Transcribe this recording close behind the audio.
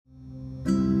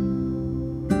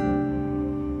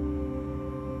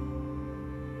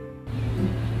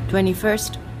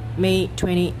21st May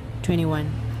 2021.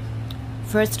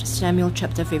 1 Samuel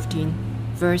chapter 15,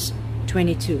 verse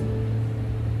 22.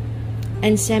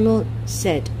 And Samuel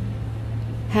said,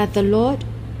 Hath the Lord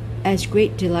as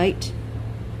great delight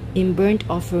in burnt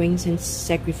offerings and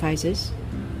sacrifices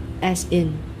as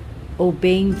in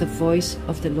obeying the voice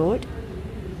of the Lord?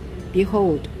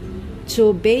 Behold, to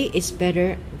obey is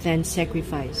better than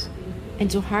sacrifice,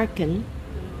 and to hearken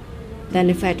than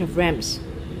the fat of rams.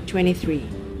 23.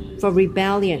 For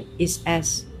rebellion is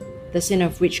as the sin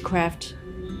of witchcraft,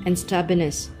 and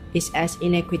stubbornness is as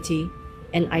iniquity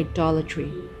and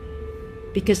idolatry.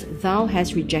 Because thou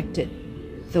hast rejected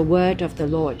the word of the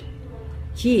Lord,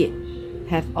 he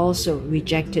hath also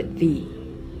rejected thee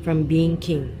from being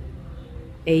king.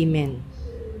 Amen.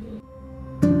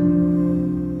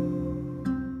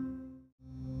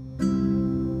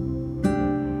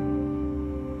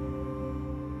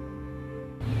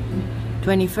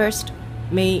 (21st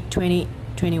May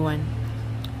 2021).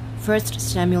 1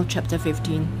 Samuel chapter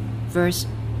 15, verse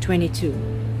 22.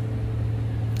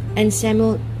 And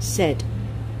Samuel said,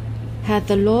 Hath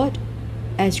the Lord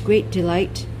as great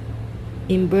delight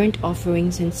in burnt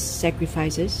offerings and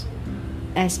sacrifices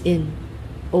as in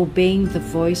obeying the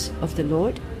voice of the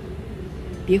Lord?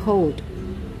 Behold,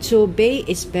 to obey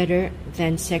is better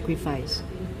than sacrifice,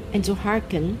 and to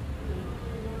hearken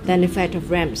than the fat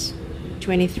of rams.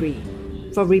 23.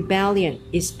 For rebellion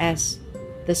is as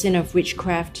the sin of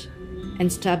witchcraft,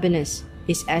 and stubbornness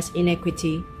is as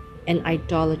iniquity and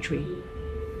idolatry.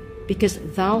 Because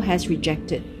thou hast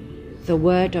rejected the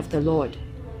word of the Lord,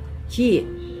 he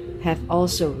hath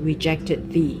also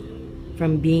rejected thee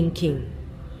from being king.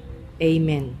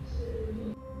 Amen.